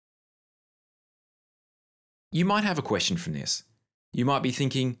You might have a question from this. You might be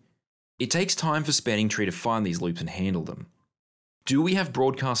thinking, it takes time for Spanning Tree to find these loops and handle them. Do we have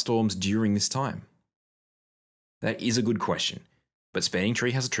broadcast storms during this time? That is a good question, but Spanning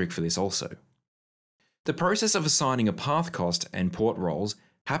Tree has a trick for this also. The process of assigning a path cost and port roles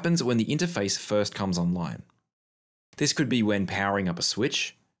happens when the interface first comes online. This could be when powering up a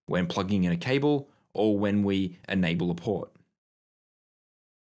switch, when plugging in a cable, or when we enable a port.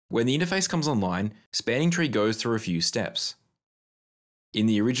 When the interface comes online, Spanning Tree goes through a few steps. In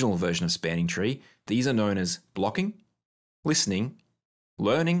the original version of Spanning Tree, these are known as blocking, listening,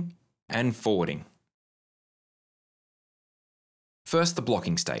 learning, and forwarding. First, the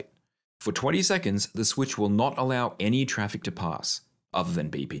blocking state. For 20 seconds, the switch will not allow any traffic to pass, other than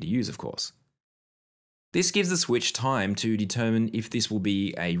BPDUs, of course. This gives the switch time to determine if this will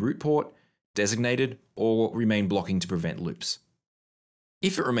be a root port, designated, or remain blocking to prevent loops.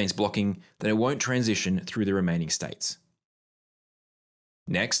 If it remains blocking, then it won't transition through the remaining states.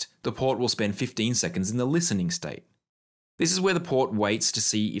 Next, the port will spend 15 seconds in the listening state. This is where the port waits to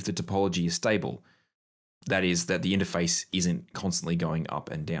see if the topology is stable. That is, that the interface isn't constantly going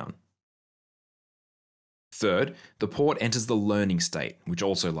up and down. Third, the port enters the learning state, which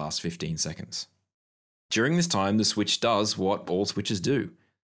also lasts 15 seconds. During this time, the switch does what all switches do.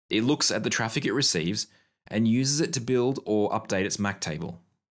 It looks at the traffic it receives and uses it to build or update its MAC table.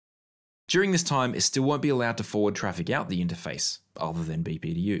 During this time, it still won't be allowed to forward traffic out the interface, other than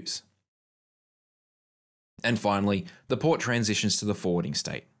BPDUs. And finally, the port transitions to the forwarding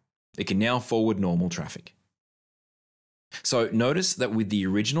state. It can now forward normal traffic. So notice that with the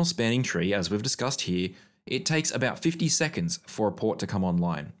original Spanning Tree, as we've discussed here, it takes about 50 seconds for a port to come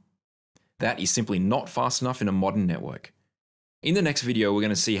online. That is simply not fast enough in a modern network. In the next video, we're going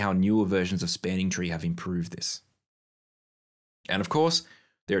to see how newer versions of Spanning Tree have improved this. And of course,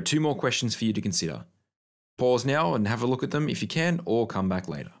 there are 2 more questions for you to consider. Pause now and have a look at them if you can, or come back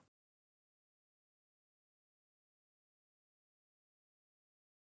later.